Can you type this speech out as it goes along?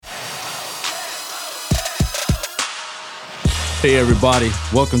Hey everybody,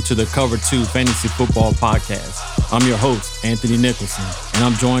 welcome to the Cover 2 Fantasy Football Podcast. I'm your host, Anthony Nicholson, and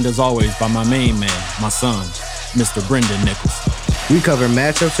I'm joined as always by my main man, my son, Mr. Brendan Nicholson. We cover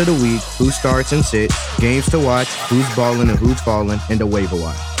matchups of the week, who starts and sits, games to watch, who's balling and who's falling, and the waiver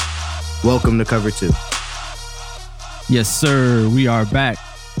wire. Welcome to Cover 2. Yes, sir. We are back.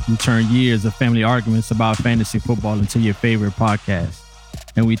 We turn years of family arguments about fantasy football into your favorite podcast.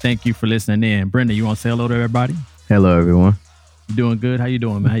 And we thank you for listening in. Brendan, you want to say hello to everybody? Hello, everyone. You doing good? How you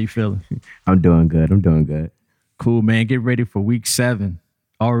doing, man? How you feeling? I'm doing good. Cool, man. Get ready for week 7.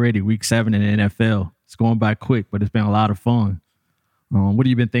 Already week 7 in the NFL. It's going by quick, but it's been a lot of fun. What have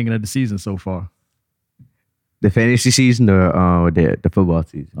you been thinking of the season so far? The fantasy season or the football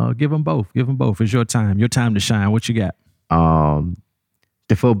season? Give them both. It's your time. Your time to shine. What you got?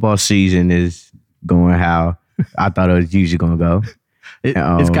 The football season is going how I thought it was usually going to go.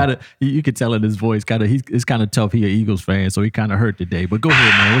 It's kind of, you can tell in his voice, it's kind of tough. He an Eagles fan, so he kind of hurt today. But go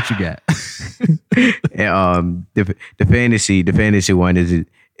ahead, man. What you got? The fantasy one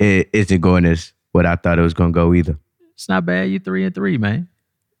isn't going as what I thought it was going to go either. It's not bad. You 3-3, man.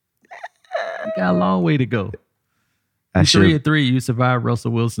 You got a long way to go. You 3-3. You survived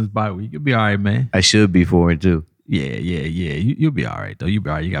Russell Wilson's bye week. You'll be all right, man. I should be 4-2. Yeah. You'll be all right, though. You'll be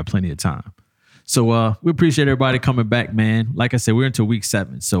all right. You got plenty of time. So we appreciate everybody coming back, man. Like I said, we're into week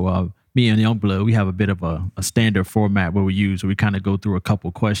 7. So me and Youngblood, we have a bit of a standard format where we kind of go through a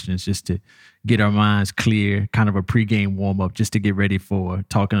couple questions just to get our minds clear, kind of a pregame warm-up just to get ready for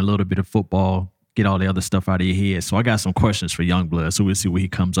talking a little bit of football, get all the other stuff out of your head. So I got some questions for Youngblood, so we'll see what he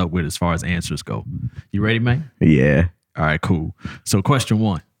comes up with as far as answers go. You ready, man? Yeah. All right, cool. So question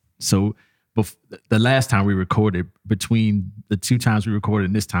 1. So the last time we recorded, between the 2 times we recorded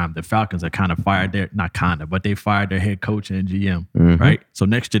and this time, the Falcons have kind of fired they fired their head coach and GM, right? So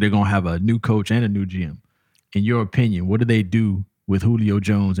next year they're going to have a new coach and a new GM. In your opinion, what do they do with Julio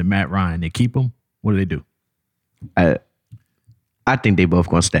Jones and Matt Ryan? They keep them? What do they do? I think they both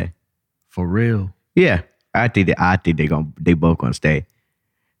going to stay. For real? Yeah. I think they both going to stay.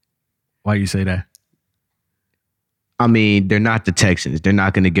 Why you say that? I mean, they're not the Texans. They're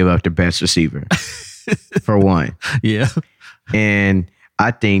not going to give up their best receiver, for one. Yeah. And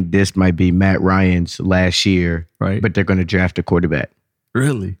I think this might be Matt Ryan's last year, right? But they're going to draft a quarterback.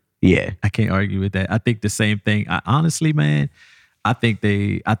 Really? Yeah. I can't argue with that. I think the same thing. Honestly, man, I think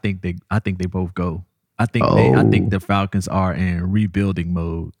they both go. I think the Falcons are in rebuilding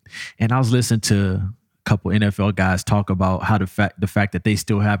mode. And I was listening to couple NFL guys talk about how the fact that they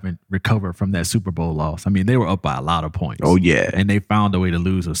still haven't recovered from that Super Bowl loss. I mean, they were up by a lot of points. Oh, yeah. And they found a way to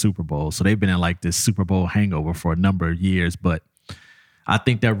lose a Super Bowl. So they've been in like this Super Bowl hangover for a number of years. But I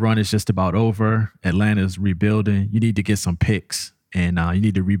think that run is just about over. Atlanta's rebuilding. You need to get some picks and you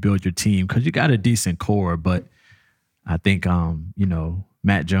need to rebuild your team because you got a decent core. But I think, Matt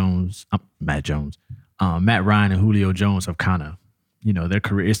Ryan and Julio Jones have kind of, their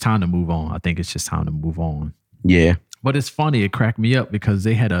career, it's time to move on. I think it's just time to move on. Yeah. But it's funny, it cracked me up because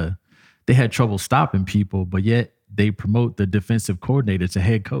they had trouble stopping people, but yet they promote the defensive coordinator to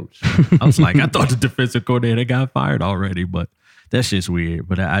head coach. I was like, I thought the defensive coordinator got fired already, but that's just weird.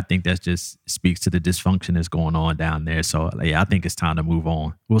 But I think that just speaks to the dysfunction that's going on down there. So yeah, I think it's time to move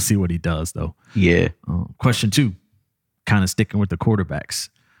on. We'll see what he does though. Yeah. Question 2, kind of sticking with the quarterbacks.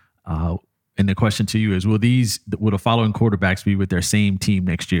 And the question to you is, will the following quarterbacks be with their same team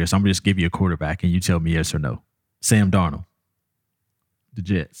next year? So I'm going to just give you a quarterback and you tell me yes or no. Sam Darnold, the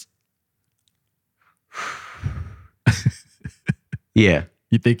Jets. Yeah.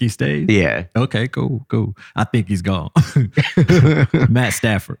 You think he stays? Yeah. Okay, cool. I think he's gone. Matt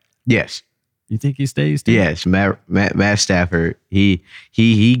Stafford. Yes. You think he stays too? Yes. Matt Stafford, he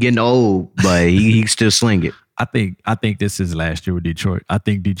getting old, but he still sling it. I think this is last year with Detroit. I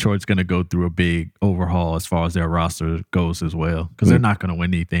think Detroit's going to go through a big overhaul as far as their roster goes as well because they're not going to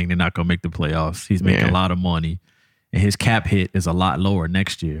win anything. They're not going to make the playoffs. He's making a lot of money, and his cap hit is a lot lower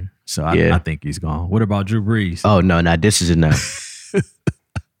next year. So I think he's gone. What about Drew Brees? Oh, no, this is enough.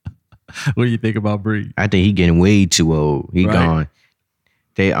 What do you think about Brees? I think he's getting way too old. He gone.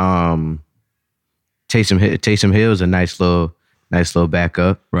 They Taysom Hill's a nice little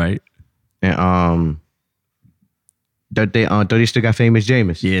backup. Right. And don't they still got famous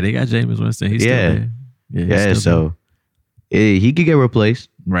Jameis? Yeah, they got Jameis Winston. He's still there. Yeah, so he could get replaced.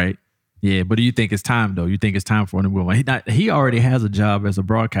 Right. Yeah, but do you think it's time, though? You think it's time for him to move on? He already has a job as a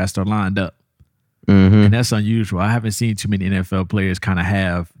broadcaster lined up. Mm-hmm. And that's unusual. I haven't seen too many NFL players kind of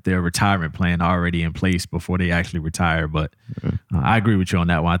have their retirement plan already in place before they actually retire. But I agree with you on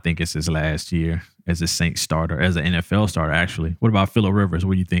that one. I think it's his last year as a Saints starter, as an NFL starter, actually. What about Phillip Rivers?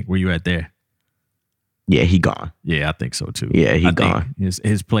 What do you think? Where you at there? Yeah, he gone. Yeah, I think so too. Yeah, he I gone. think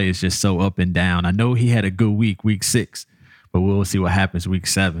his play is just so up and down. I know he had a good week 6, but we'll see what happens week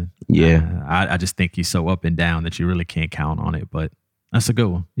 7. Yeah. I just think he's so up and down that you really can't count on it. But that's a good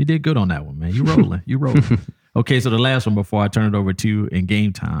one. You did good on that one, man. You rolling. You rolling. Okay, so the last one before I turn it over to you in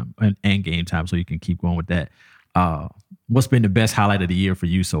game time and game time, so you can keep going with that. What's been the best highlight of the year for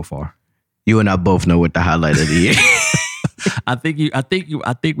you so far? You and I both know what the highlight of the year. I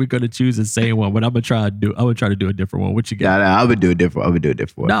think we're gonna choose the same one, but I'm gonna try to do a different one. What you got? I would do a different.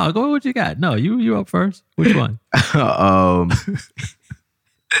 one. No, go with what you got. No, you up first. Which one?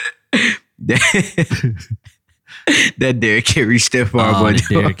 That Derrick Henry stiff arm. Oh, the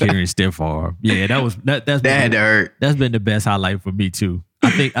Derrick Henry stiff arm. Yeah, that's that had to hurt. That's been the best highlight for me too.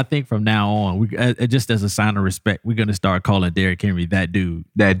 I think from now on, we just as a sign of respect, we're gonna start calling Derrick Henry that dude.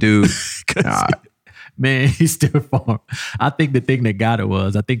 That dude. Man, he's stiff arm. I think the thing that got it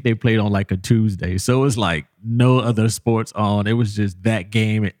was I think they played on like a Tuesday, so it was like no other sports on. It was just that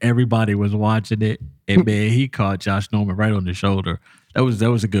game, and everybody was watching it. And man, he caught Josh Norman right on the shoulder. That was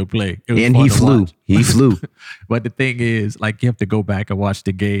a good play. It was and fun he to flew. watch. He flew. But the thing is, like, you have to go back and watch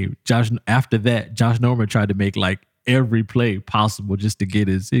the game. After that, Josh Norman tried to make like every play possible just to get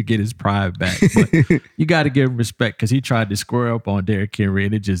his pride back. But you got to give him respect because he tried to square up on Derrick Henry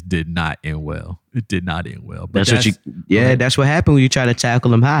and it just did not end well. It did not end well. But that's what happened when you try to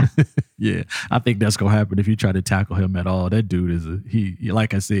tackle him high. Yeah, I think that's gonna happen if you try to tackle him at all. That dude is he.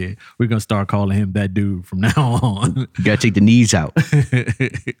 Like I said, we're gonna start calling him that dude from now on. You gotta take the knees out.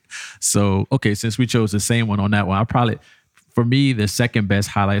 So okay, since we chose the same one on that one, for me the second best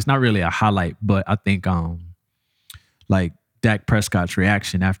highlight. It's not really a highlight, but I think like Dak Prescott's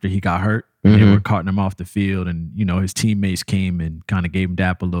reaction after he got hurt. They were carting him off the field, and his teammates came and kind of gave him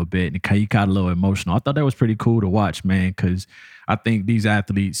dap a little bit, and he got a little emotional. I thought that was pretty cool to watch, man, because I think these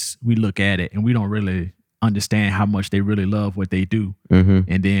athletes, we look at it and we don't really understand how much they really love what they do. And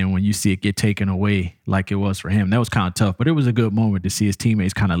then when you see it get taken away like it was for him, that was kind of tough, but it was a good moment to see his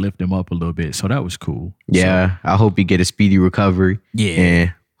teammates kind of lift him up a little bit. So that was cool. Yeah, I hope he get a speedy recovery. Yeah.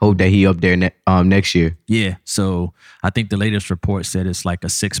 And hope that he up there next year. Yeah. So I think the latest report said it's like a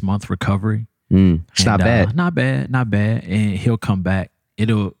 6-month recovery. It's not bad. Not bad. And he'll come back.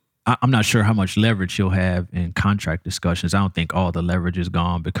 I'm not sure how much leverage he'll have in contract discussions. I don't think all the leverage is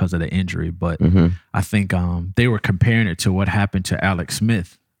gone because of the injury, but I think they were comparing it to what happened to Alex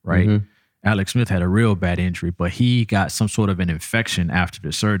Smith, right? Alex Smith had a real bad injury, but he got some sort of an infection after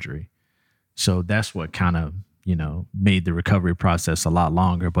the surgery. So that's what kind of, made the recovery process a lot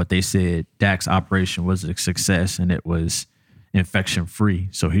longer. But they said Dak's operation was a success and it was infection free.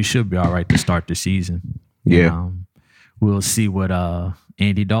 So he should be all right to start the season. Yeah. And, we'll see what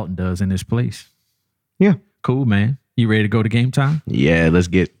Andy Dalton does in his place. Yeah. Cool, man. You ready to go to game time? Yeah, let's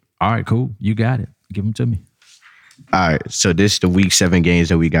get. All right, cool. You got it. Give them to me. All right. So this is the week 7 games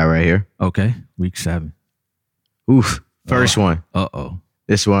that we got right here. Okay. Week 7. Oof. First one. Uh-oh.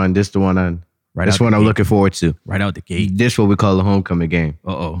 This the one I'm I'm looking forward to. Right out the gate. This what we call a homecoming game.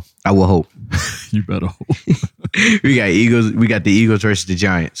 Uh-oh. I will hope. You better hope. We got Eagles. We got the Eagles versus the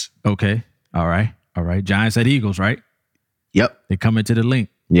Giants. Okay. All right. Giants at Eagles, right? Yep. They come into the link.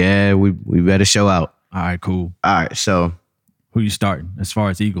 Yeah, we better show out. All right, cool. All right, so who you starting as far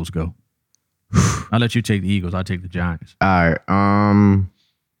as Eagles go? I'll let you take the Eagles. I'll take the Giants. All right.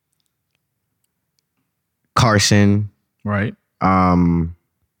 Carson. Right.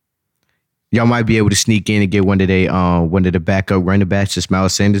 Y'all might be able to sneak in and get one of the backup running backs. Just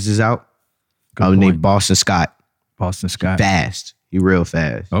Miles Sanders is out. Named Boston Scott. Boston Scott. Fast. He real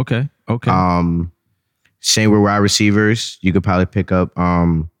fast. Okay. Same with wide receivers. You could probably pick up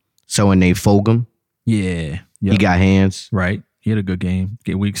someone named Fulgham. Yeah. He got hands. Right. He had a good game.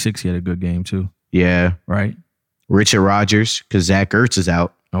 Week 6, he had a good game too. Yeah. Right. Richard Rodgers, because Zach Ertz is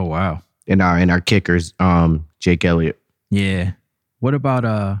out. Oh, wow. And our kickers, Jake Elliott. Yeah. What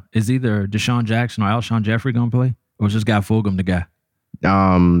about is either Deshaun Jackson or Alshon Jeffrey gonna play? Or is this guy Fulgham the guy?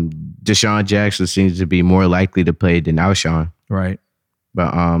 Deshaun Jackson seems to be more likely to play than Alshon. Right.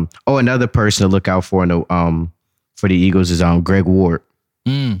 But another person to look out for for the Eagles is Greg Ward,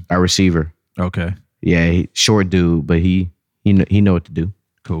 our receiver. Okay. Yeah, short dude, but he know what to do.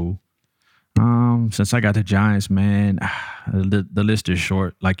 Cool. Since I got the Giants, man, the list is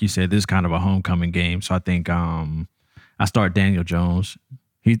short. Like you said, this is kind of a homecoming game, so I think I start Daniel Jones.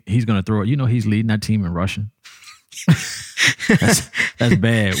 He's gonna throw it. He's leading that team in rushing. That's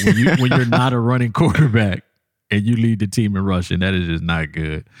bad when you're not a running quarterback and you lead the team in rushing. That is just not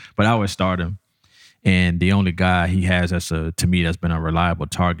good. But I would start him. And the only guy he has to me that's been a reliable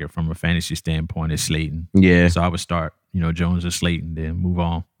target from a fantasy standpoint is Slayton. Yeah. So I would start, Jones or Slayton, then move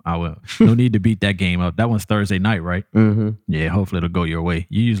on. I will. No need to beat that game up. That one's Thursday night, right? Mm-hmm. Yeah, hopefully it'll go your way.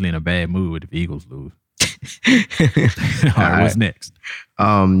 You're usually in a bad mood if the Eagles lose. All right, what's next?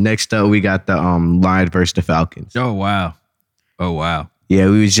 Next up, we got the Lions versus the Falcons. Oh wow. Yeah,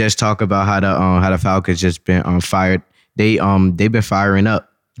 we was just talking about how the Falcons just been fired. They've been firing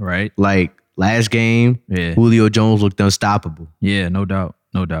up. Right. Like last game, Yeah. Julio Jones looked unstoppable. Yeah, no doubt.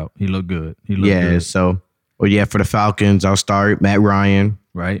 He looked good. Good. So for the Falcons, I'll start Matt Ryan,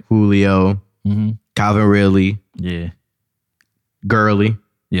 Right. Julio, Mm-hmm. Calvin Ridley, Yeah. Gurley.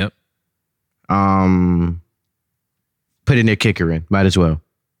 Yep. Put in their kicker in. Might as well.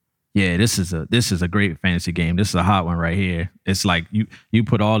 Yeah, this is a great fantasy game. This is a hot one right here. It's like you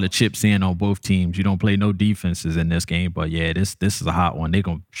put all the chips in on both teams. You don't play no defenses in this game, but yeah, this is a hot one. They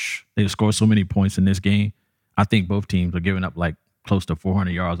score so many points in this game. I think both teams are giving up like close to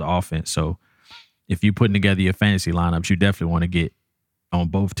 400 yards of offense. So if you're putting together your fantasy lineups, you definitely want to get on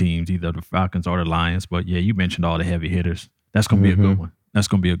both teams, either the Falcons or the Lions. But yeah, you mentioned all the heavy hitters. That's gonna be a good one. That's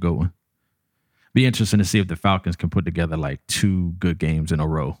gonna be a good one. Be interesting to see if the Falcons can put together like 2 good games in a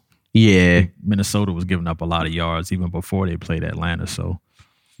row. Yeah. Minnesota was giving up a lot of yards even before they played Atlanta. So,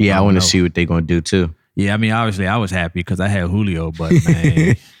 Yeah, I want to know. see what they're going to do too. yeah, I mean, obviously, I was happy because I had Julio, but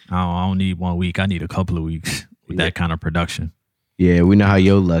man, I don't need 1 week. I need a couple of weeks with that kind of production. Yeah, we know how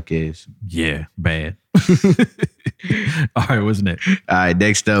your luck is. Yeah, bad. All right, what's next? All right,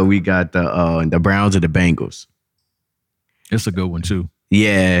 next up, we got the Browns and the Bengals. It's a good one, too.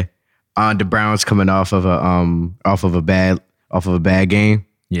 Yeah. The Browns coming off of a bad game.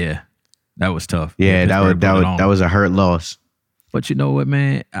 Yeah, that was tough. Yeah, Pittsburgh put it on. that was a hurt loss. But you know what,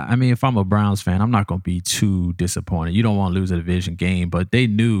 man? I mean, if I'm a Browns fan, I'm not going to be too disappointed. You don't want to lose a division game, but they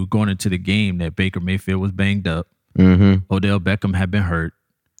knew going into the game that Baker Mayfield was banged up. Mm-hmm. Odell Beckham had been hurt.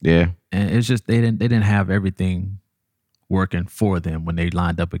 Yeah. And it's just they didn't have everything working for them when they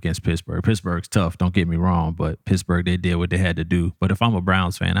lined up against Pittsburgh. Pittsburgh's tough, don't get me wrong, but Pittsburgh, they did what they had to do. But if I'm a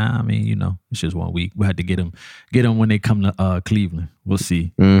Browns fan, I mean, you know, it's just 1 week. We had to get them when they come to Cleveland. We'll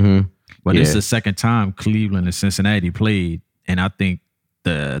see. Mm-hmm. But Yeah. it's the second time Cleveland and Cincinnati played, and I think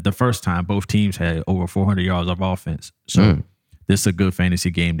the first time both teams had over 400 yards of offense. So this is a good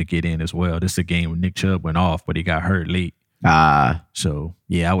fantasy game to get in as well. This is a game where Nick Chubb went off, but he got hurt late. So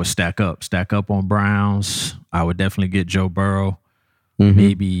yeah, I would stack up on Browns. I would definitely get Joe Burrow,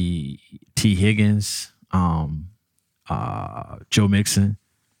 maybe T. Higgins, Joe Mixon.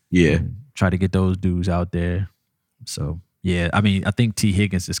 Yeah. Try to get those dudes out there. So yeah, I mean, I think T.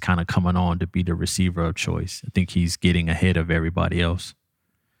 Higgins is kind of coming on to be the receiver of choice. I think he's getting ahead of everybody else.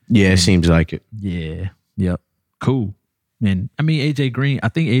 Yeah, it seems like it. Yeah. Yep. Cool. And I mean, AJ Green, I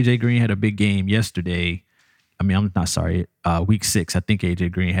think AJ Green had a big game yesterday. I mean, I'm not sorry. Week 6, I think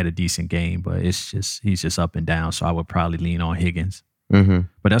AJ Green had a decent game, but he's just up and down. So I would probably lean on Higgins. Mm-hmm.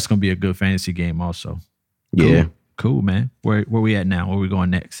 But that's gonna be a good fantasy game also. Yeah. Cool, man. Where we at now? Where we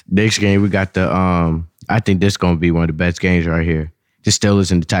going next? Next game, we got the I think this is gonna be one of the best games right here. The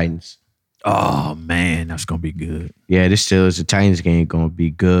Steelers and the Titans. Oh man, that's gonna be good. Yeah, the Steelers and Titans game gonna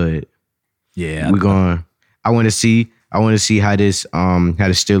be good. Yeah, I want to see how this how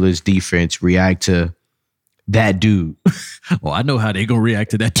the Steelers defense react to that dude. Well, I know how they gonna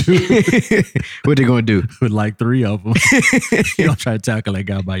react to that too. What they gonna do? With like 3 of them. You don't try to tackle that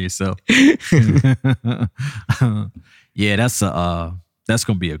guy by yourself. Yeah, that's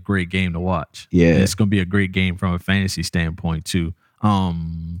gonna be a great game to watch. Yeah. And it's gonna be a great game from a fantasy standpoint too. I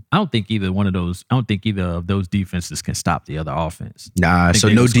don't think either of those defenses can stop the other offense. Nah, I think so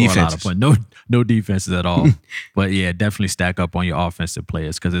they no can score a lot of defenses. points. No defenses at all. But yeah, definitely stack up on your offensive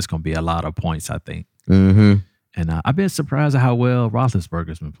players because it's gonna be a lot of points, I think. Mm-hmm. And I've been surprised at how well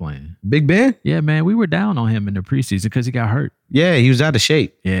Roethlisberger's been playing. Big Ben? Yeah, man, we were down on him in the preseason because he got hurt. Yeah, he was out of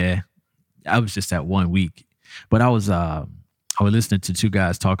shape. Yeah, I was just at 1 week, but I was listening to 2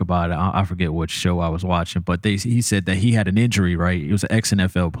 guys talk about it. I forget what show I was watching, but he said that he had an injury. Right, he was an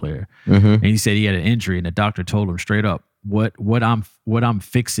ex-NFL player, and he said he had an injury, and the doctor told him straight up, "What I'm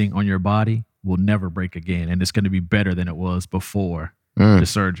fixing on your body will never break again, and it's going to be better than it was before the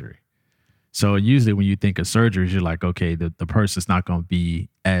surgery." So usually when you think of surgeries, you're like, okay, the person's not going to be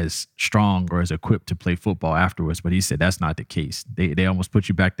as strong or as equipped to play football afterwards. But he said that's not the case. They almost put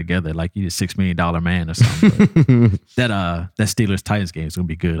you back together like you're a $6 million man or something. But that Steelers-Titans game is going to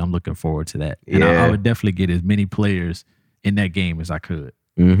be good. I'm looking forward to that. And I would definitely get as many players in that game as I could,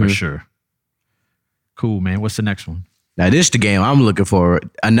 for sure. Cool, man. What's the next one? Now, this is the game I'm looking forward.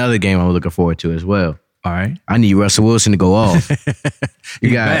 Another game I'm looking forward to as well. All right. I need Russell Wilson to go off.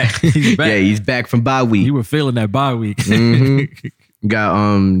 He's back. He's back. Yeah, he's back from bye week. You were feeling that bye week. Got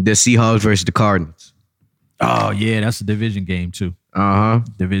the Seahawks versus the Cardinals. Oh yeah, that's a division game too.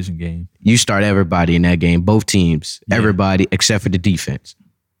 Division game. You start everybody in that game, both teams, everybody except for the defense.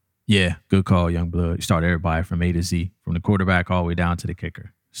 Yeah, good call, young blood. You start everybody from A to Z, from the quarterback all the way down to the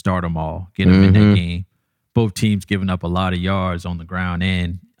kicker. Start them all. Get them in that game. Both teams giving up a lot of yards on the ground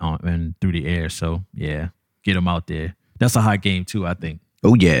and through the air. So yeah, get them out there. That's a high game too, I think.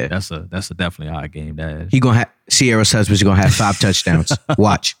 Oh yeah, that's a definitely a high game. That is. He gonna have Sierra's husband's gonna have 5 touchdowns.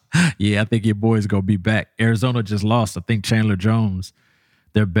 Watch. Yeah, I think your boy's gonna be back. Arizona just lost. I think Chandler Jones,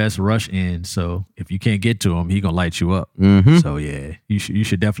 their best rush in. So if you can't get to him, he gonna light you up. So yeah, you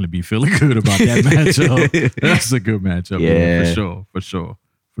should definitely be feeling good about that matchup. That's a good matchup. Yeah,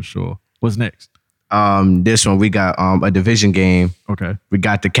 for sure. What's next? This one we got a division game. Okay, we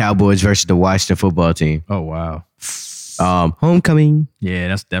got the Cowboys versus the Washington football team. Oh wow. Homecoming. Yeah,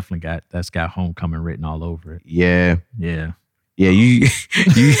 that's got homecoming written all over it. Yeah. You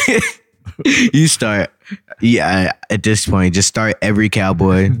start. Yeah, at this point, just start every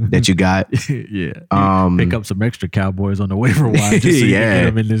Cowboy that you got. Pick up some extra Cowboys on the waiver wire just so you can get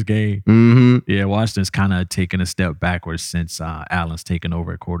them in this game. Yeah, Washington's kind of taken a step backwards since Allen's taken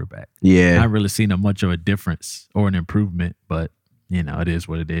over at quarterback. Yeah, I haven't really seen much of a difference or an improvement, but it is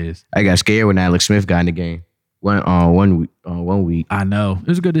what it is. I got scared when Alex Smith got in the game. One week. I know. It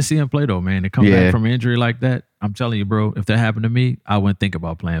was good to see him play though, man. To come back from injury like that, I'm telling you, bro, if that happened to me, I wouldn't think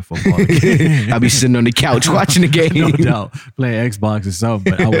about playing football again. I'd be sitting on the couch watching the game. No doubt. Playing Xbox or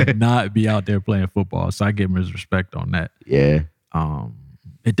something, but I would not be out there playing football. So I give him his respect on that. Yeah.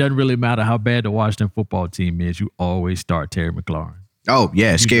 It doesn't really matter how bad the Washington football team is. You always start Terry McLaurin. Oh,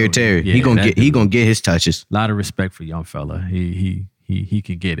 yeah. Scared Terry. Yeah, he gonna get his touches. A lot of respect for young fella. He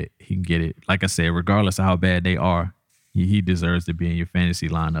can get it. He can get it. Like I said, regardless of how bad they are, he deserves to be in your fantasy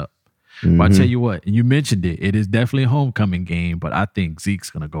lineup. But I tell you what, you mentioned it. It is definitely a homecoming game, but I think Zeke's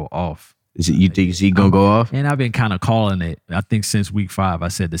going to go off. You think Zeke going to go off? And I've been kind of calling it. I think since week 5, I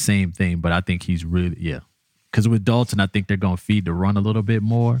said the same thing, but I think he's really, Because with Dalton, I think they're going to feed the run a little bit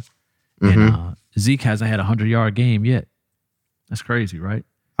more. And Zeke hasn't had a 100-yard game yet. That's crazy, right?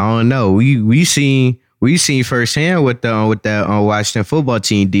 I don't know. We seen firsthand what that Washington football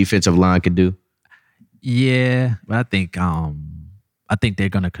team defensive line could do. Yeah, but I think they're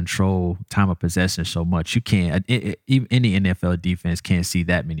going to control time of possession so much. You can't. Any NFL defense can't see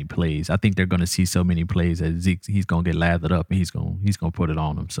that many plays. I think they're going to see so many plays that Zeke, he's going to get lathered up and he's going to put it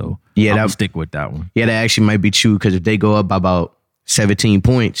on them. So I'm going to stick with that one. Yeah, that actually might be true because if they go up by about 17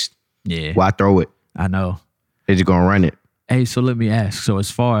 points, why throw it? I know. They're just going to run it. Hey, so let me ask. So as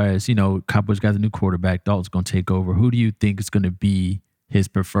far as, Cowboys got the new quarterback, Dalton's going to take over. Who do you think is going to be his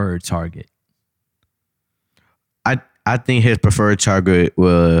preferred target? I think his preferred target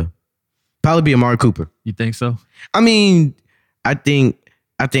will probably be Amari Cooper. You think so? I mean, I think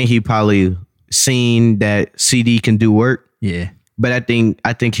he probably seen that CD can do work. Yeah. But I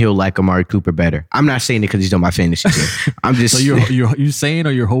think he'll like Amari Cooper better. I'm not saying it because he's on my fantasy team. I'm just so you're saying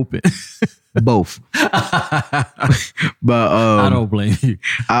or you're hoping? Both. But I don't blame you.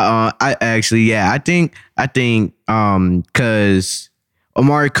 I actually, I think because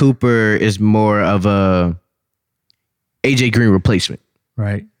Amari Cooper is more of a AJ Green replacement.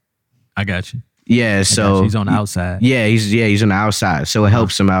 Right. I got you. Yeah, so he's on the outside. Yeah, he's on the outside. So it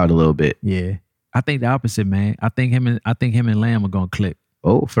helps him out a little bit. Yeah. I think the opposite, man. I think him and Lamb are gonna click.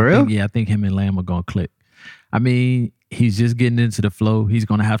 Oh, for real? I think him and Lamb are gonna click. I mean, he's just getting into the flow. He's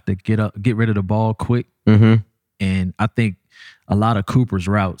gonna have to get rid of the ball quick. And I think a lot of Cooper's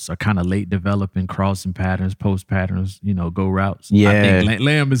routes are kind of late developing, crossing patterns, post patterns, go routes. Yeah. I think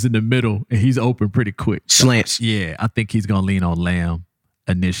Lamb is in the middle and he's open pretty quick. Slants. Yeah, I think he's gonna lean on Lamb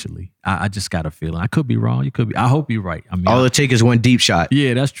initially. I just got a feeling. I could be wrong. You could be. I hope you're right. I mean, all it takes is one deep shot.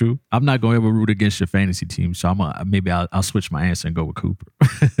 Yeah, that's true. I'm not going to ever root against your fantasy team, so I'll switch my answer and go with Cooper.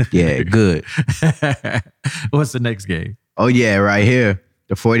 Yeah, good. What's the next game? Oh yeah, right here.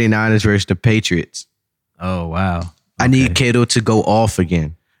 The 49ers versus the Patriots. Oh wow. Okay. I need Kittle to go off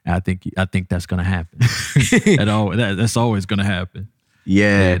again. I think that's going to happen. That's always going to happen.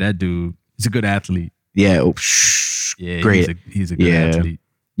 Yeah, that dude. He's a good athlete. Yeah. Yeah, great. He's a good athlete.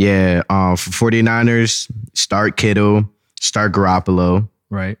 Yeah. For 49ers, start Kittle, start Garoppolo.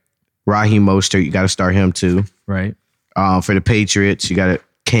 Right. Raheem Mostert, you got to start him too. Right. For the Patriots, you got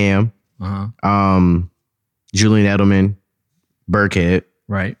Cam. Julian Edelman, Burkhead.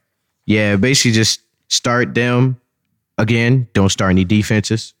 Right. Yeah, basically just start them again. Don't start any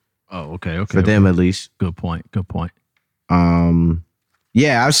defenses. Oh, okay. For them at least. Good point.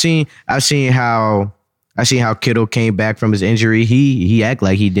 Yeah, I've seen how Kittle came back from his injury. He act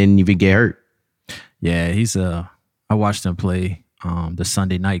like he didn't even get hurt. Yeah, I watched him play the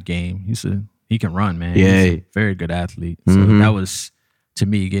Sunday night game. He's He can run, man. Yeah. He's a very good athlete. So that was, to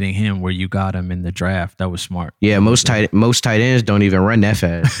me, getting him where you got him in the draft. That was smart. Yeah, most tight ends don't even run that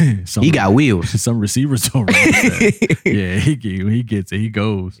fast. He got wheels. Some receivers don't run that. Yeah, he gets it. He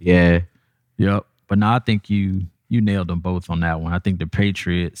goes. Yeah. Yep. But no, I think you nailed them both on that one. I think the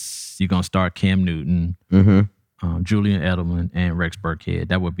Patriots, you're going to start Cam Newton, Julian Edelman, and Rex Burkhead.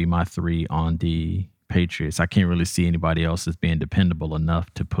 That would be my 3 on the Patriots. I can't really see anybody else as being dependable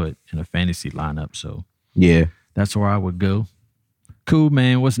enough to put in a fantasy lineup. So Yeah. that's where I would go. Cool,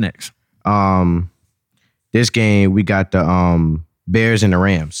 man. What's next? This game we got the Bears and the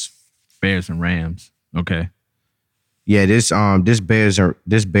Rams. Bears and Rams. Okay. Yeah, this Bears and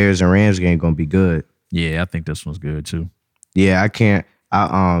Rams game gonna be good. Yeah, I think this one's good too. Yeah, I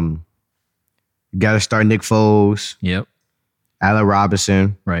gotta start Nick Foles, Yep. Allen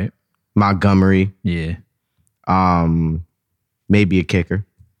Robinson, Right. Montgomery, Yeah. maybe a kicker.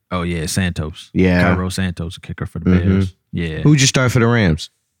 Oh yeah, Santos. Yeah. Cairo Santos, a kicker for the Bears. Yeah. Who'd you start for the Rams?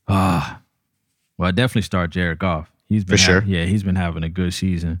 Well, I definitely start Jared Goff. He's been For sure. he's been having a good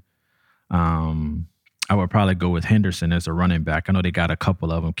season. I would probably go with Henderson as a running back. I know they got a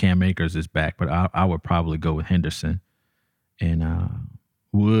couple of them. Cam Akers is back, but I would probably go with Henderson. And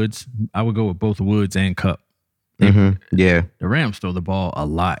Woods, I would go with both Woods and Kupp. Yeah. The Rams throw the ball a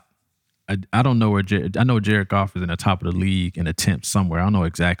lot. I don't know where I know Jared Goff is in the top of the league in attempts somewhere. I don't know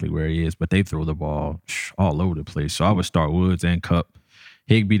exactly where he is, but they throw the ball all over the place. So I would start Woods and Kupp.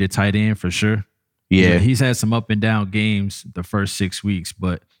 Higbee the tight end for sure. Yeah. He's had some up and down games the first 6 weeks,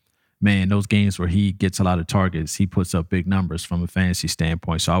 but man, those games where he gets a lot of targets, he puts up big numbers from a fantasy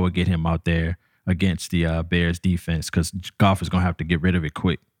standpoint. So I would get him out there against the Bears defense because Goff is going to have to get rid of it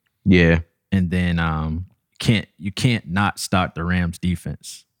quick. Yeah. And then you can't not start the Rams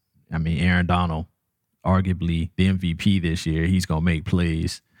defense. I mean, Aaron Donald, arguably the MVP this year, he's going to make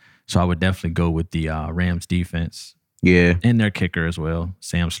plays. So I would definitely go with the Rams defense. Yeah. And their kicker as well,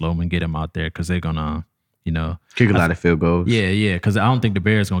 Sam Sloman, get him out there because they're going to, Kick a lot of field goals. Yeah, because I don't think the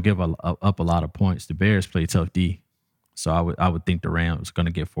Bears going to give up a lot of points. The Bears play tough D. So I would think the Rams are going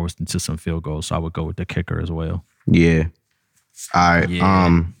to get forced into some field goals. So I would go with the kicker as well. Yeah. All right.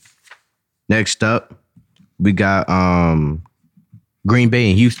 Yeah. Next up, we got Green Bay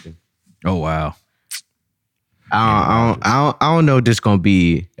and Houston. Oh, wow. I don't know if this gonna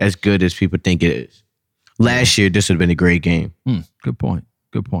be as good as people think it is. Last year, this would have been a great game. Good point.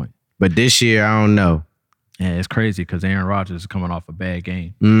 But this year, I don't know. Yeah, it's crazy because Aaron Rodgers is coming off a bad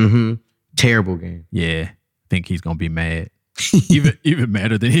game. Terrible game. Yeah, I think he's gonna be mad, even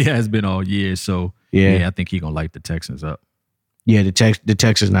madder than he has been all year. So Yeah. I think he's gonna light the Texans up. Yeah, the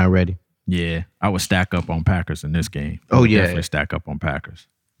Texans not ready. Yeah, I would stack up on Packers in this game. I Oh, would yeah. definitely stack up on Packers.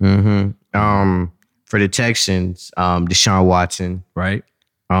 For the Texans, Deshaun Watson. Right?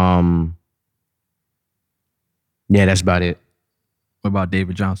 Yeah, that's about it. What about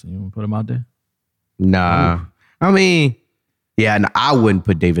David Johnson? You want to put him out there? Nah. Ooh. I mean, yeah, I wouldn't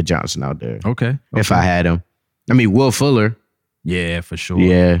put David Johnson out there Okay. if I had him. I mean, Will Fuller. Yeah, for sure.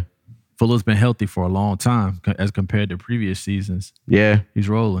 Yeah. Fuller's been healthy for a long time as compared to previous seasons. Yeah. He's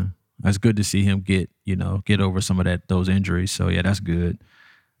rolling. That's good to see him get over some of those injuries. So yeah, that's good.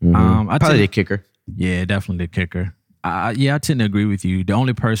 Probably the kicker. Yeah, definitely the kicker. I tend to agree with you. The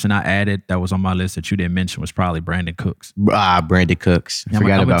only person I added that was on my list that you didn't mention was probably Brandon Cooks. Brandon Cooks. I'm Forgot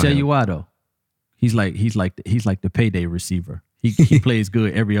gonna about tell him. you why though. He's like the payday receiver. He plays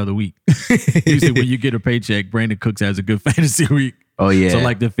good every other week. Usually when you get a paycheck, Brandon Cooks has a good fantasy week. Oh, yeah. So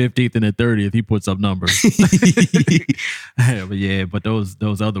like the 15th and the 30th, he puts up numbers. but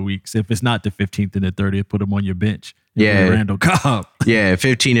those other weeks, if it's not the 15th and the 30th, put him on your bench. Yeah. Randall Cobb. Yeah,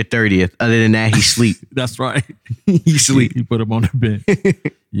 15 to 30th. Other than that, he sleep. That's right. He sleep. He put him on the bench.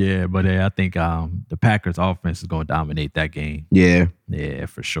 Yeah, but I think the Packers offense is going to dominate that game. Yeah. Yeah,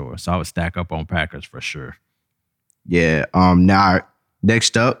 for sure. So I would stack up on Packers for sure. Yeah. Now,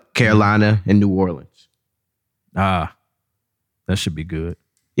 next up, Carolina and New Orleans. That should be good.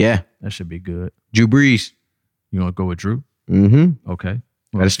 Yeah. That should be good. Drew Brees. You want to go with Drew? Okay.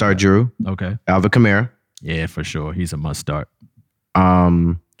 Got to start Drew. Okay. Alvin Kamara. Yeah, for sure. He's a must start.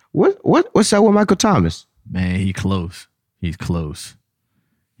 What's up with Michael Thomas? Man, he's close. He's close.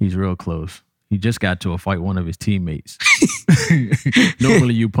 He's real close. He just got to a fight one of his teammates.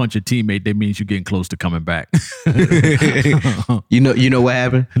 Normally, you punch a teammate, that means you're getting close to coming back. You know what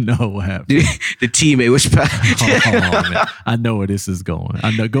happened? No, what happened? The teammate was. Man. I know where this is going.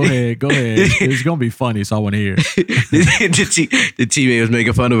 I know. Go ahead. It's gonna be funny, so I want to hear it. the teammate was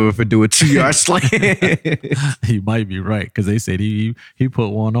making fun of him for doing 2-yard slam. He might be right because they said he put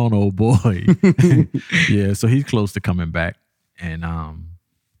one on old boy. Yeah, so he's close to coming back, and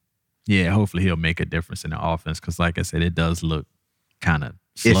Yeah, hopefully he'll make a difference in the offense because, like I said, it does look kind of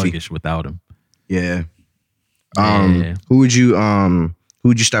sluggish without him. Yeah. Yeah. Who would you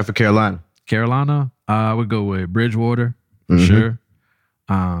start for Carolina? Carolina, I would go with Bridgewater for sure.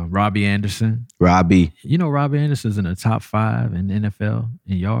 Robbie Anderson. Robbie. You know, Robbie Anderson's in the top 5 in the NFL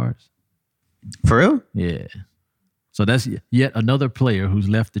in yards. For real? Yeah. So that's yet another player who's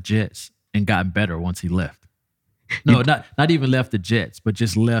left the Jets and gotten better once he left. No, not even left the Jets, but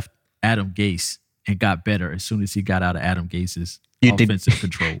just left Adam Gase and got better as soon as he got out of Adam Gase's offensive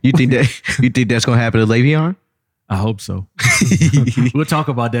control. You think that's gonna happen to Le'Veon? I hope so. We'll talk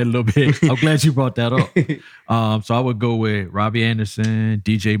about that in a little bit. I'm glad you brought that up. So I would go with Robbie Anderson,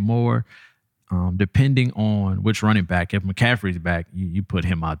 DJ Moore, depending on which running back. If McCaffrey's back, you put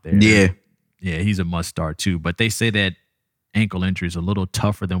him out there. Yeah. Yeah, he's a must start too. But they say that ankle injury is a little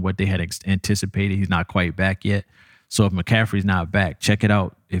tougher than what they had anticipated. He's not quite back yet. So if McCaffrey's not back, check it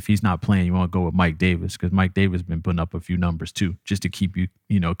out. If he's not playing, you want to go with Mike Davis because Mike Davis has been putting up a few numbers too, just to keep you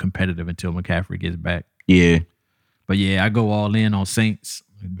competitive until McCaffrey gets back. Yeah. But yeah, I go all in on Saints.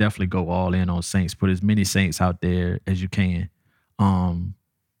 Definitely go all in on Saints. Put as many Saints out there as you can.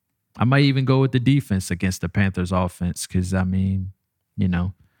 I might even go with the defense against the Panthers offense because I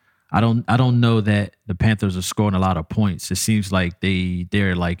don't know that the Panthers are scoring a lot of points. It seems like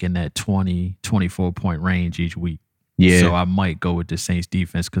they're like in that 20, 24 point range each week. Yeah. So I might go with the Saints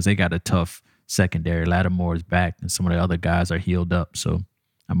defense because they got a tough secondary. Lattimore is back and some of the other guys are healed up. So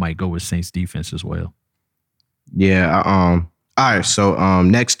I might go with Saints defense as well. Yeah. All right. So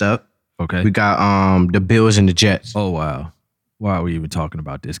next up, okay, we got the Bills and the Jets. Oh wow. Why are we even talking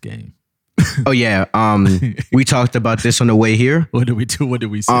about this game? Oh yeah. We talked about this on the way here. What did we do? What did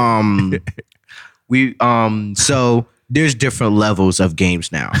we say? So there's different levels of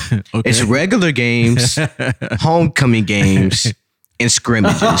games now. Okay. It's regular games, homecoming games, and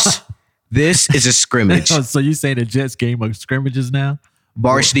scrimmages. This is a scrimmage. So you say the Jets game of scrimmages now?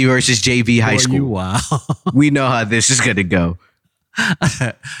 Varsity versus JV high school. Wow. We know how this is gonna go.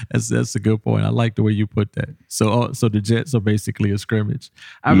 That's a good point. I like the way you put that. So the Jets are basically a scrimmage.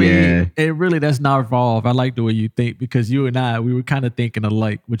 I mean, that's not far off. I like the way you think because you and I, we were kind of thinking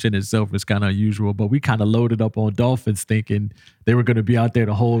alike, which in itself is kind of unusual. But we kind of loaded up on Dolphins thinking they were going to be out there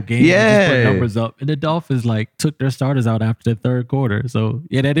the whole game. Yeah, and just put numbers up, and the Dolphins took their starters out after the third quarter. So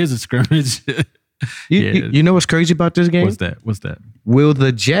yeah, that is a scrimmage. You know what's crazy about this game? What's that? Will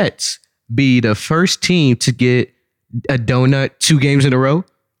the Jets be the first team to get a donut 2 games in a row?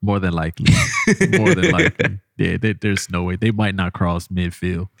 More than likely. More than likely. Yeah, there's no way. They might not cross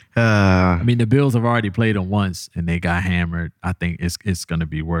midfield. I mean, the Bills have already played them once and they got hammered. I think it's going to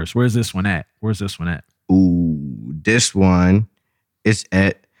be worse. Where's this one at? Ooh, this one is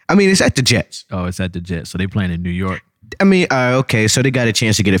it's at the Jets. Oh, it's at the Jets. So they playing in New York. I mean, okay, so they got a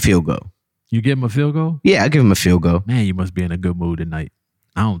chance to get a field goal. You give them a field goal? Yeah, I give them a field goal. Man, you must be in a good mood tonight.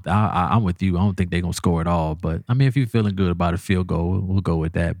 I'm with you. I don't think they're going to score at all. But, I mean, if you're feeling good about a field goal, we'll go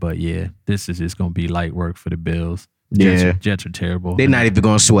with that. But, yeah, this is just going to be light work for the Bills. Jets are terrible. They're not even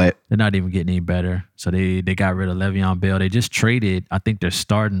going to sweat. They're not even getting any better. So they got rid of Le'Veon Bell. They just traded, I think, their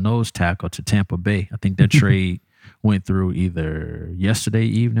starting nose tackle to Tampa Bay. I think that trade went through either yesterday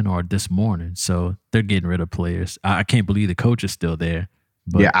evening or this morning. So they're getting rid of players. I can't believe the coach is still there.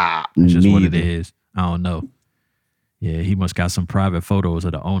 But it's just what it is. I don't know. Yeah, he must got some private photos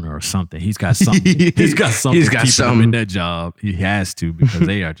of the owner or something. He's got something. He's got something him in that job. He has to because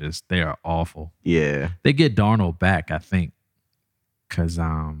they are awful. Yeah. They get Darnold back, I think. Cause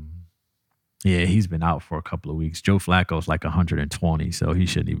he's been out for a couple of weeks. Joe Flacco's like 120, so he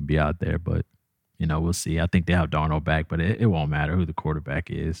shouldn't even be out there. But we'll see. I think they have Darnold back, but it won't matter who the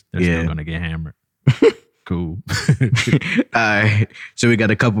quarterback is. They're still gonna get hammered. Cool. All right. So we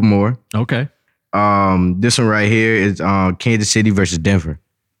got a couple more. Okay. This one right here is Kansas City versus Denver.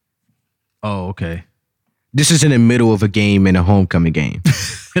 Oh, okay. This is in the middle of a game and a homecoming game.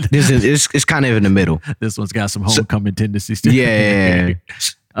 It's kind of in the middle. This one's got some homecoming tendencies too. Yeah.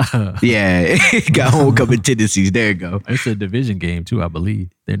 Yeah. Got homecoming tendencies. There you go. It's a division game too, I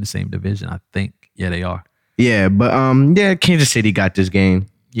believe. They're in the same division, I think. Yeah, they are. Yeah, but Kansas City got this game.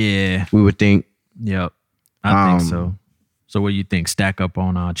 Yeah. We would think. Yep. I think so. So what do you think? Stack up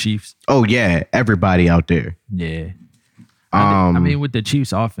on Chiefs? Oh yeah, everybody out there. Yeah. I mean, with the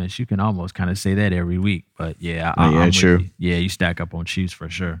Chiefs offense, you can almost kind of say that every week. But yeah, I'm true. with you. Yeah, you stack up on Chiefs for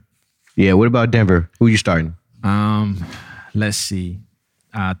sure. Yeah. What about Denver? Who you starting? Let's see.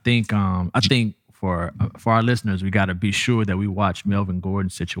 I think for our listeners, we got to be sure that we watch Melvin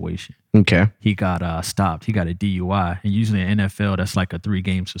Gordon's situation. Okay. He got stopped. He got a DUI, and usually in NFL, that's like a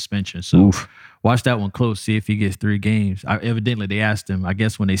 3-game suspension. So Oof. watch that one close. See if he gets 3 games. Evidently, they asked him. I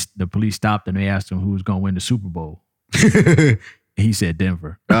guess when the police stopped him, they asked him who was going to win the Super Bowl. He said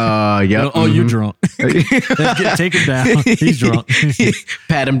Denver. Yeah. Oh, you're drunk. Take him down. He's drunk.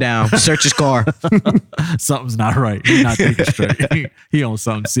 Pat him down. Search his car. Something's not right. He's not thinking straight. He on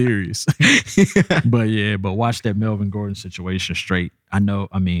something serious. But watch that Melvin Gordon situation straight.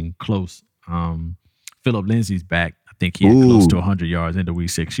 Close. Phillip Lindsay's back. I think he had close to 100 yards into week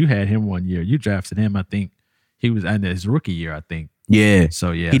 6. You had him one year. You drafted him. I think he was in his rookie year, I think. Yeah.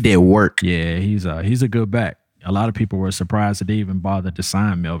 So yeah. He did work. Yeah, he's a good back. A lot of people were surprised that they even bothered to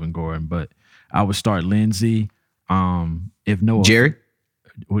sign Melvin Gordon, but I would start Lindsay. If Noah Jerry?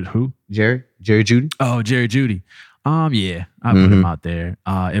 Who? Jerry Jeudy? Oh, Jerry Jeudy. Yeah, I put him out there.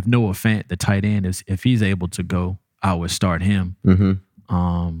 If Noah Fant, the tight end, if he's able to go, I would start him.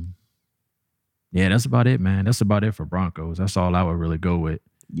 Yeah, that's about it, man. That's about it for Broncos. That's all I would really go with.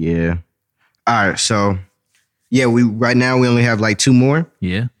 Yeah. All right, so yeah, right now we only have like 2 more.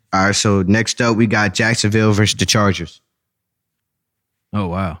 Yeah. All right, so next up we got Jacksonville versus the Chargers. Oh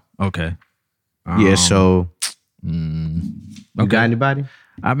wow. Okay. Yeah, so Okay. you got anybody?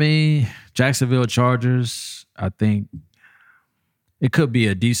 I mean, Jacksonville Chargers, I think it could be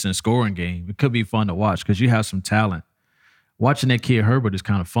a decent scoring game. It could be fun to watch because you have some talent. Watching that kid Herbert is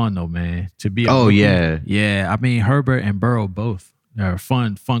kind of fun though, man. To be yeah. Yeah. I mean, Herbert and Burrow both are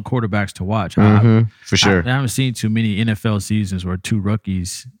fun quarterbacks to watch. For sure. I haven't seen too many NFL seasons where 2 rookie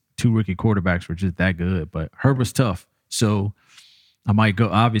quarterbacks were just that good, but Herbert's tough. So I might go,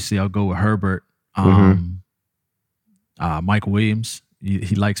 obviously I'll go with Herbert. Mike Williams.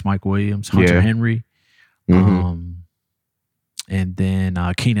 He likes Mike Williams. Hunter Henry. And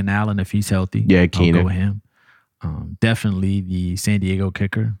then Keenan Allen, if he's healthy. Yeah, Keenan. I'll go with him. Definitely the San Diego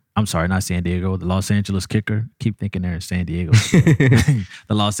kicker. I'm sorry, not San Diego. The Los Angeles kicker. Keep thinking they're in San Diego. The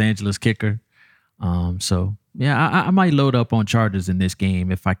Los Angeles kicker. So yeah, I might load up on Chargers in this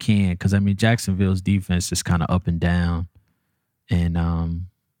game if I can, because I mean Jacksonville's defense is kind of up and down, and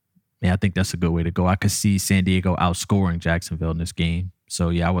I think that's a good way to go. I could see San Diego outscoring Jacksonville in this game. So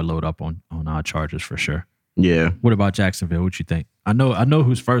yeah, I would load up on our Chargers for sure. Yeah. What about Jacksonville? What you think? I know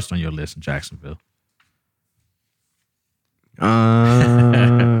who's first on your list in Jacksonville. You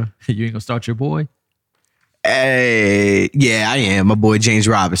ain't gonna start your boy? Hey, yeah, I am. My boy James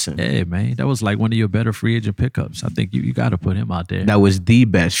Robinson. Hey man, that was like one of your better free agent pickups. I think you got to put him out there. That was the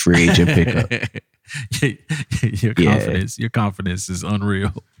best free agent pickup. Your confidence is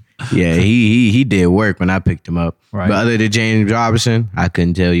unreal. Yeah, he did work when I picked him up. Right. But other than James Robinson, I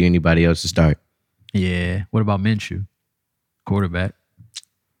couldn't tell you anybody else to start. Yeah. What about Minshew, quarterback?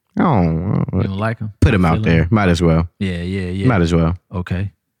 Oh, You don't like him? put him out there. Might as well. Yeah. Might as well.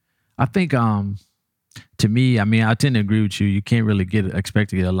 Okay. I think to me, I mean, I tend to agree with you. You can't really expect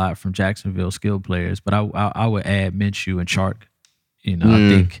to get a lot from Jacksonville skilled players, but I would add Minshew and Chark. I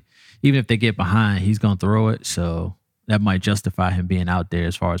think even if they get behind, he's gonna throw it, so that might justify him being out there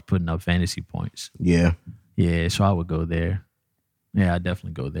as far as putting up fantasy points. Yeah. Yeah, so I would go there. Yeah, I'd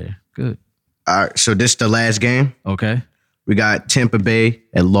definitely go there. Good. All right, so this is the last game. Okay. We got Tampa Bay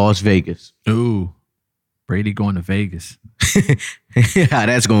at Las Vegas. Ooh, Brady going to Vegas. How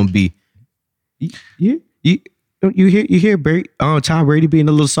that's gonna be? You hear Brady, Tom Brady being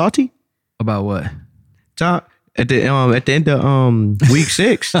a little salty? About what? Tom at the end of week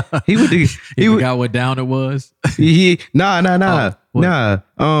 6, he forgot what down it was. He went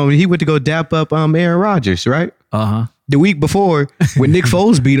to go dap up Aaron Rodgers, right? The week before, when Nick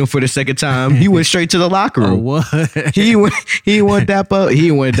Foles beat him for the second time, he went straight to the locker room. Oh, what? He didn't want to dap up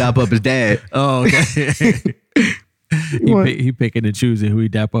his dad. Oh, okay. He picking and choosing who he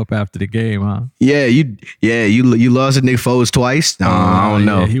dap up after the game, huh? Yeah, you lost to Nick Foles twice. No, I don't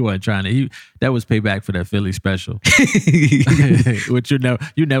know. Yeah, he wasn't trying to. That was payback for that Philly special. Which you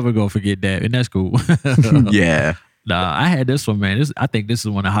never gonna forget that, and that's cool. Yeah. Nah, I had this one, man. I think this is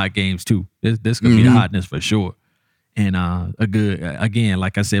one of the hot games too. This could be the hotness for sure. And again,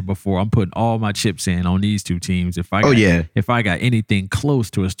 like I said before, I'm putting all my chips in on these 2 teams. If I got anything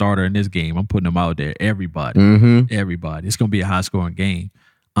close to a starter in this game, I'm putting them out there. Everybody. It's gonna be a high scoring game.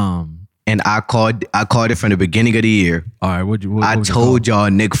 And I called it from the beginning of the year. All right, I told y'all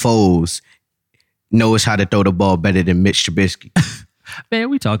Nick Foles knows how to throw the ball better than Mitch Trubisky. Man,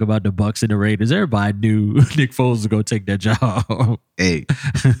 we talk about the Bucs and the Raiders. Everybody knew Nick Foles was gonna take that job. Hey,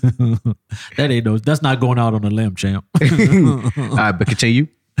 that's not going out on a limb, champ. All right, but continue.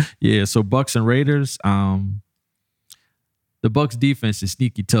 Yeah, so Bucs and Raiders. The Bucs defense is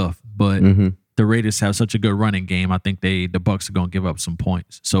sneaky tough, but the Raiders have such a good running game. I think the Bucs are gonna give up some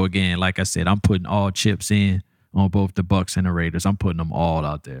points. So again, like I said, I'm putting all chips in on both the Bucs and the Raiders. I'm putting them all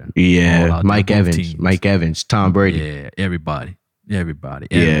out there. Yeah, All out Mike there, both Evans, teams. Mike Evans, Tom Brady. Yeah, everybody. Yeah.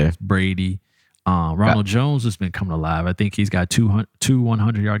 Evans, Brady. Ronald Jones has been coming alive. I think he's got two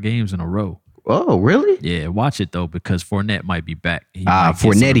 100-yard games in a row. Oh, really? Yeah, watch it though, because Fournette might be back. He might get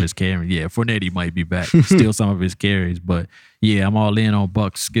some Fournette. of his carries. Yeah, Fournette might be back. Steal some of his carries. But yeah, I'm all in on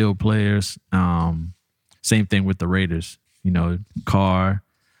Bucs skilled players. Same thing with the Raiders. Carr,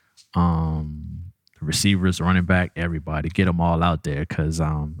 the receivers, running back, everybody. Get them all out there because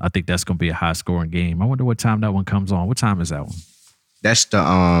I think that's going to be a high scoring game. I wonder what time that one comes on. What time is that one? That's the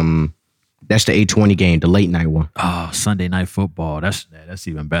 8:20 game, the late night one. Oh, Sunday Night Football. That's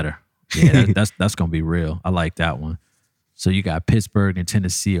even better. Yeah, that's gonna be real. I like that one. So you got Pittsburgh and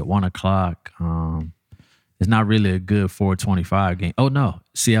Tennessee at 1:00. It's not really a good 4:25 game. Oh no,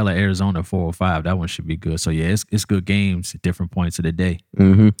 Seattle, Arizona 4:05. That one should be good. So yeah, it's good games at different points of the day.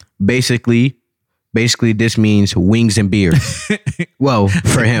 Mm-hmm. Basically, this means wings and beer. Well,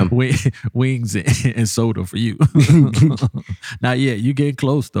 for him, Wings and soda for you. Not yet. You getting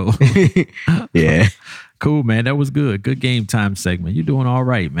close though. Yeah. Cool, man. That was good. Good game time segment. You're doing all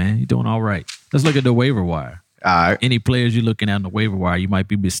right, man. You're doing all right. Let's look at the waiver wire. All right. Any players you're looking at on the waiver wire, you might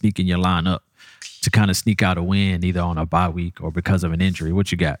be sneaking your line up to kind of sneak out a win either on a bye week or because of an injury.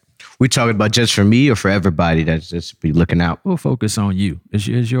 What you got? We talking about just for me or for everybody that's just be looking out? We'll focus on you. It's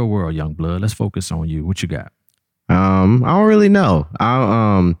your world, young blood. Let's focus on you. What you got? I don't really know.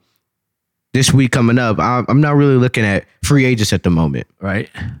 This week coming up, I'm not really looking at free agents at the moment. Right.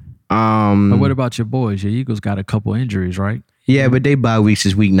 But what about your boys? Your Eagles got a couple injuries, right? Yeah, but they bye weeks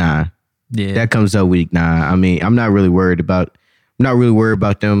is week 9. Yeah. That comes up week 9. I mean, I'm not really worried about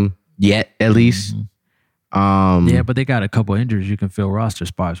them yet, at least. Yeah, but they got a couple injuries you can fill roster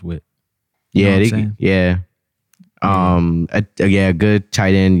spots with. You know what I'm saying? Yeah. Good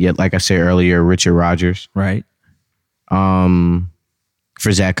tight end. Yeah, like I said earlier, Richard Rodgers. Right.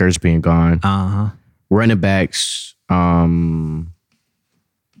 For Zach Ertz being gone. Running backs.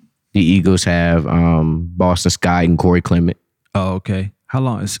 The Eagles have Boston Scott and Corey Clement. Oh, okay. How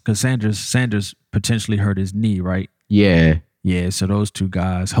long is because Sanders potentially hurt his knee, right? Yeah. Yeah. So those two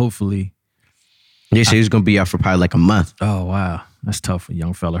guys, hopefully. They say he's gonna be out for probably like a month. Oh wow, that's tough. A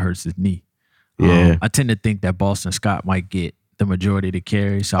young fella hurts his knee. Yeah. I tend to think that Boston Scott might get the majority of the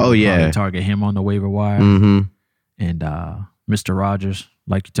carries. So I would probably target him on the waiver wire. Mm-hmm. And Mr. Rodgers,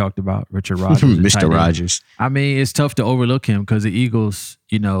 like you talked about, Richard Rodgers. Mr. Rodgers. I mean, it's tough to overlook him because the Eagles,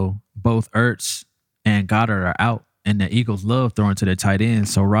 both Ertz and Goddard are out. And the Eagles love throwing to their tight end.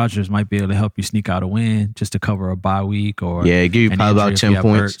 So Rodgers might be able to help you sneak out a win just to cover a bye week or give you probably about 10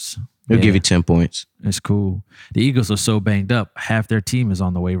 points. He'll give you 10 points. It's cool. The Eagles are so banged up. Half their team is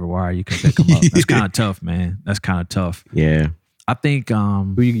on the waiver wire. You can pick them up. That's kind of tough, man. That's kind of tough. Yeah. I think. I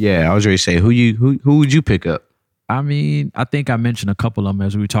was ready to say who would you pick up? I mean, I think I mentioned a couple of them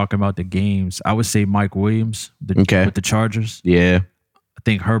as we were talking about the games. I would say Mike Williams with the Chargers. Yeah. I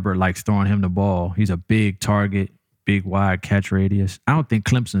think Herbert likes throwing him the ball. He's a big target, big wide catch radius. I don't think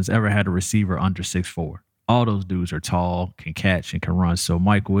Clemson's ever had a receiver under 6'4". All those dudes are tall, can catch, and can run. So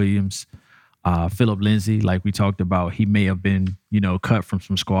Mike Williams, Philip Lindsay, like we talked about, he may have been, cut from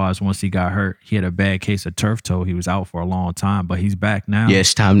some squads once he got hurt. He had a bad case of turf toe. He was out for a long time, but he's back now. Yeah,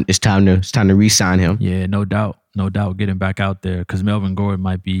 it's time to re-sign him. Yeah, no doubt. Get him back out there because Melvin Gordon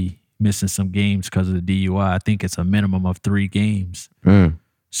might be missing some games because of the DUI. I think it's a minimum of 3 games.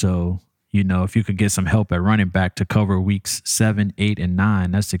 So, if you could get some help at running back to cover weeks 7, 8, and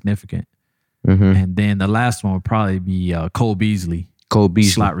 9, that's significant. And then the last one would probably be Cole Beasley.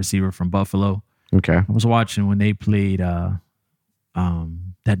 Slot receiver from Buffalo. Okay. I was watching when they played that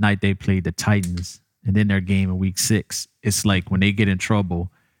night they played the Titans, and then their game in week 6. It's like when they get in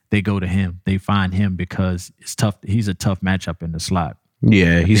trouble, they go to him. They find him because it's tough. He's a tough matchup in the slot.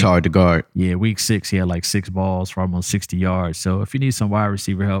 Yeah, he's hard to guard. Yeah, week 6, he had like 6 balls for almost 60 yards. So if you need some wide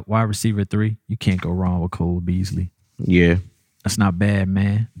receiver help, wide receiver 3, you can't go wrong with Cole Beasley. Yeah. That's not bad,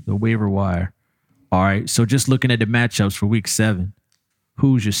 man. The waiver wire. All right, so just looking at the matchups for week 7,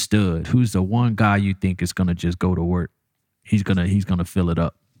 who's your stud? Who's the one guy you think is gonna just go to work? He's gonna fill it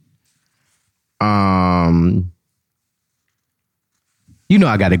up.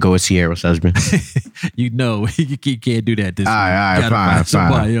 I got to go with Sierra's husband. You can't do that this week. All right, find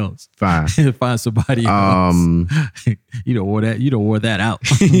somebody else. Fine. Find somebody else. You don't wore that. You don't wore that out.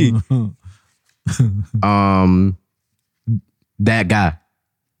 That guy.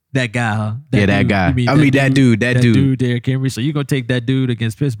 That guy, huh? That guy. That dude. Derrick Henry. So you gonna take that dude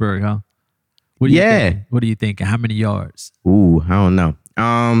against Pittsburgh, huh? What do you think? What do you think? How many yards? Ooh, I don't know.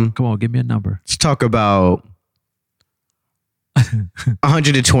 Come on, give me a number. Let's talk about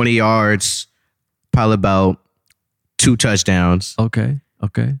 120 yards, probably about 2 touchdowns, Okay.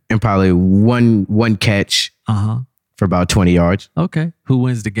 and probably one catch Uh-huh. for about 20 yards. Okay. Who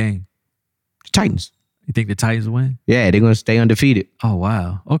wins the game? Titans. You think the Titans win? Yeah, they're gonna stay undefeated. Oh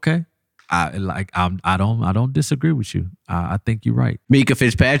wow. Okay. I don't disagree with you. I think you're right. Mika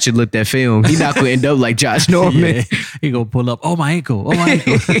Fitzpatrick looked at film. He's not gonna end up like Josh Norman. Yeah, he gonna pull up. Oh my ankle.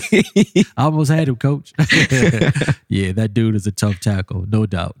 I almost had him, coach. Yeah, that dude is a tough tackle, no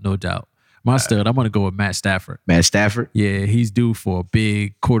doubt. My stud, I'm gonna go with Matt Stafford. Matt Stafford. Yeah, he's due for a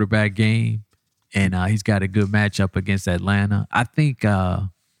big quarterback game, and he's got a good matchup against Atlanta. I think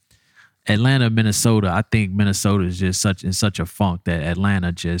Atlanta, Minnesota. I think Minnesota is just in such a funk that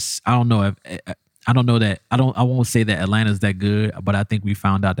Atlanta just. I don't know. I won't say that Atlanta's that good, but I think we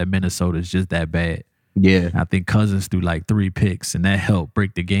found out that Minnesota is just that bad. Yeah. I think Cousins threw like 3 picks, and that helped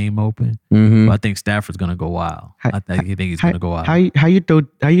break the game open. Mm-hmm. But I think Stafford's gonna go wild. I think he's gonna go wild. How you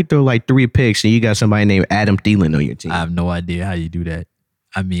throw like 3 picks and you got somebody named Adam Thielen on your team? I have no idea how you do that.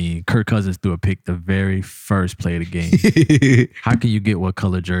 I mean, Kirk Cousins threw a pick the very first play of the game. How can you get what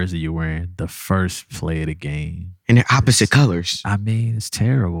color jersey you're wearing the first play of the game? And they're opposite colors. I mean, it's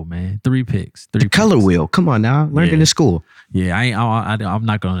terrible, man. 3 picks. The color wheel. Come on now. Learned in the school. Yeah, I'm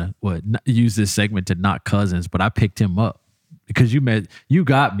not gonna use this segment to knock Cousins, but I picked him up because you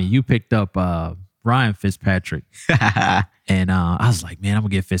got me. You picked up Ryan Fitzpatrick, and I was like, man, I'm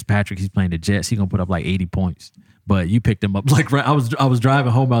gonna get Fitzpatrick. He's playing the Jets. He's gonna put up like 80 points. But you picked him up. Like I was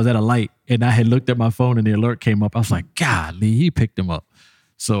driving home. I was at a light, and I had looked at my phone, and the alert came up. I was like, golly, he picked him up.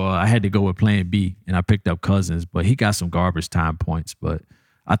 So I had to go with Plan B, and I picked up Cousins. But he got some garbage time points. But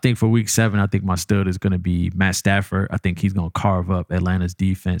I think for Week 7, I think my stud is going to be Matt Stafford. I think he's going to carve up Atlanta's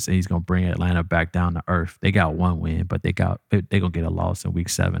defense, and he's going to bring Atlanta back down to earth. They got 1 win, but they're going to get a loss in Week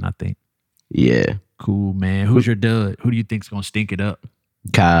 7, I think. Yeah. Cool, man. Who's your dud? Who do you think's going to stink it up?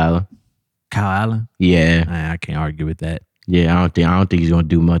 Kyle Allen? Yeah. I can't argue with that. Yeah, I don't think he's gonna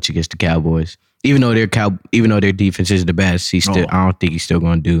do much against the Cowboys. Even though their defense is the best, I don't think he's still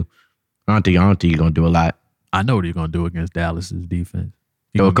gonna do. I don't think he's gonna do a lot. I know what he's gonna do against Dallas's defense.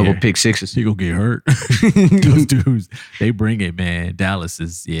 Throw a couple pick sixes. He gonna get hurt. Those dudes, they bring it, man. Dallas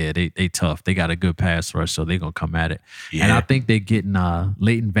is they tough. They got a good pass rush, so they gonna come at it. Yeah. And I think they're getting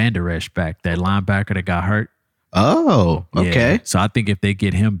Leighton Vander Esch back, that linebacker that got hurt. Oh, okay. Yeah. So I think if they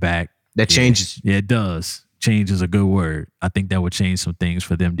get him back, that changes. Yeah, it does. Change is a good word. I think that would change some things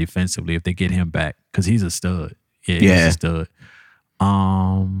for them defensively if they get him back, because he's a stud. Yeah, he's a stud.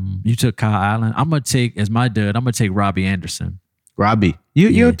 You took Kyle Allen. I'm gonna take as my dud. I'm gonna take Robbie Anderson. Robbie,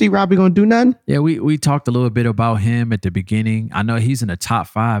 you don't think Robbie gonna do nothing? Yeah, we talked a little bit about him at the beginning. I know he's in the top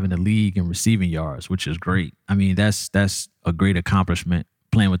 5 in the league in receiving yards, which is great. I mean, that's a great accomplishment.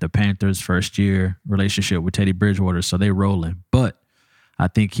 Playing with the Panthers, first year relationship with Teddy Bridgewater, so they rolling. But I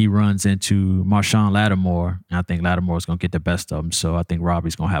think he runs into Marshawn Lattimore, and I think Lattimore's going to get the best of him. So I think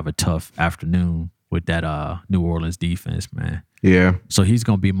Robbie's going to have a tough afternoon with that New Orleans defense, man. Yeah. So he's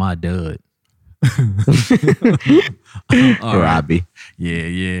going to be my dud. Robbie. Right.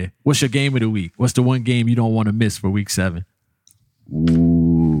 Yeah. What's your game of the week? What's the one game you don't want to miss for Week 7?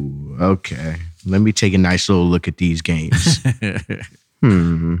 Ooh, okay. Let me take a nice little look at these games.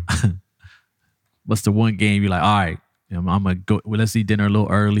 What's the one game you're like, all right, I'm gonna go. Well, let's eat dinner a little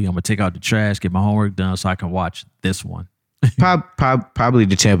early. I'm gonna take out the trash, get my homework done, so I can watch this one. Probably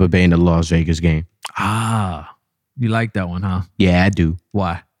the Tampa Bay and the Las Vegas game. You like that one, huh? Yeah, I do.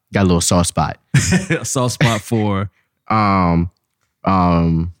 Why? Got a little soft spot. A soft spot for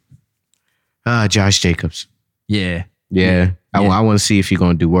Josh Jacobs. Yeah. I want to see if he's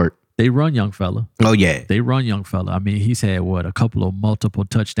gonna do work. They run young fella. Oh yeah, they run young fella. I mean, he's had a couple of multiple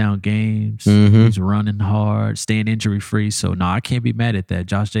touchdown games. Mm-hmm. He's running hard, staying injury free. So no, I can't be mad at that.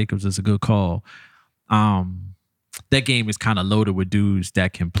 Josh Jacobs is a good call. That game is kind of loaded with dudes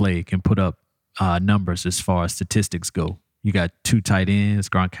that can put up numbers as far as statistics go. You got 2 tight ends,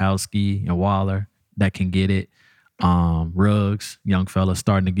 Gronkowski and Waller, that can get it. Ruggs, young fella,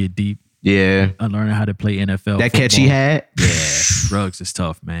 starting to get deep. Yeah. Learning how to play NFL That football. catch he had? Yeah. Ruggs is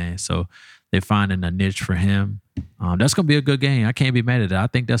tough, man. So they're finding a niche for him. That's going to be a good game. I can't be mad at that. I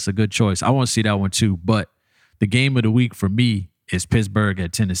think that's a good choice. I want to see that one too. But the game of the week for me is Pittsburgh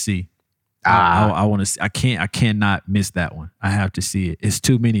at Tennessee. I want to. I cannot miss that one. I have to see it. It's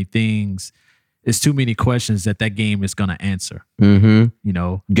too many things. It's too many questions that game is going to answer. Mm-hmm. You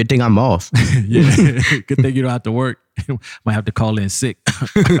know. Good thing I'm off. Yeah. Good thing you don't have to work. Might have to call in sick.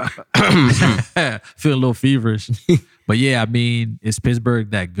 Feel a little feverish. But yeah, I mean, is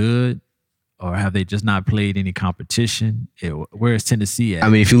Pittsburgh that good? or have they just not played any competition? Where is Tennessee at? I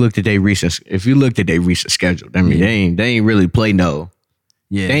mean, if you looked at their recent schedule, I mean, they ain't really play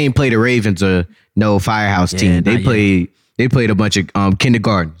Yeah. They ain't play the Ravens or no Firehouse team. They played a bunch of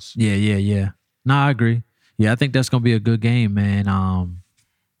kindergartens. Yeah. No, I agree. Yeah, I think that's gonna be a good game, man.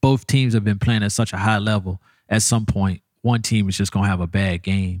 Both teams have been playing at such a high level. At some point, one team is just gonna have a bad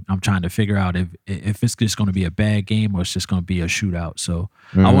game. I'm trying to figure out if it's just gonna be a bad game or it's just gonna be a shootout. So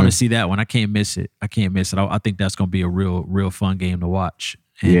I want to see that one. I can't miss it. I think that's gonna be a real fun game to watch.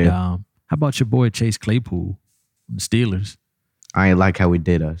 And how about your boy Chase Claypool, the Steelers? I ain't like how he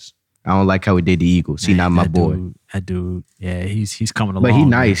did us. I don't like how he did the Eagles. He not my boy. That dude, yeah, he's coming along. But he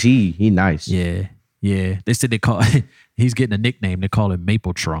nice. Man. He nice. Yeah. They said he's getting a nickname. They call him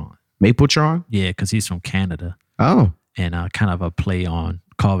Mapletron. Mapletron? Yeah, because he's from Canada. Oh. And kind of a play on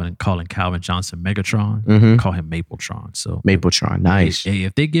calling Calvin Johnson Megatron. Call him Mapletron. So Mapletron, nice. Hey,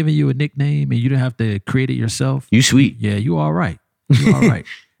 if they're giving you a nickname and you don't have to create it yourself, you sweet. Yeah, you all right. You all right.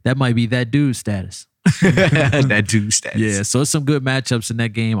 That might be that dude status. That dude status. Yeah, so it's some good matchups in that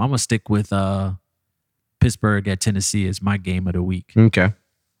game. I'm gonna stick with Pittsburgh at Tennessee as my game of the week. Okay.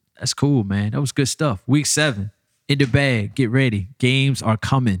 That's cool, man. That was good stuff. Week 7 in the bag. Get ready. Games are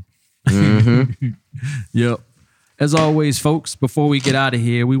coming. Yep. As always, folks, before we get out of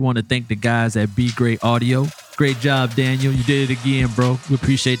here, we want to thank the guys at Be Great Audio. Great job, Daniel. You did it again, bro. We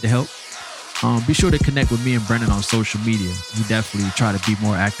appreciate the help. Be sure to connect with me and Brendan on social media. We definitely try to be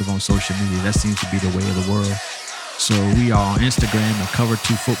more active on social media. That seems to be the way of the world. So we are on Instagram at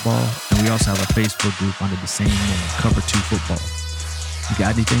Cover2Football, and we also have a Facebook group under the same name, Cover2Football. You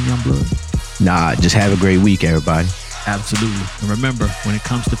got anything, young blood? Nah, just have a great week, everybody. Absolutely. And remember, when it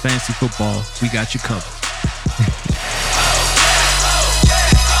comes to fantasy football, we got you covered.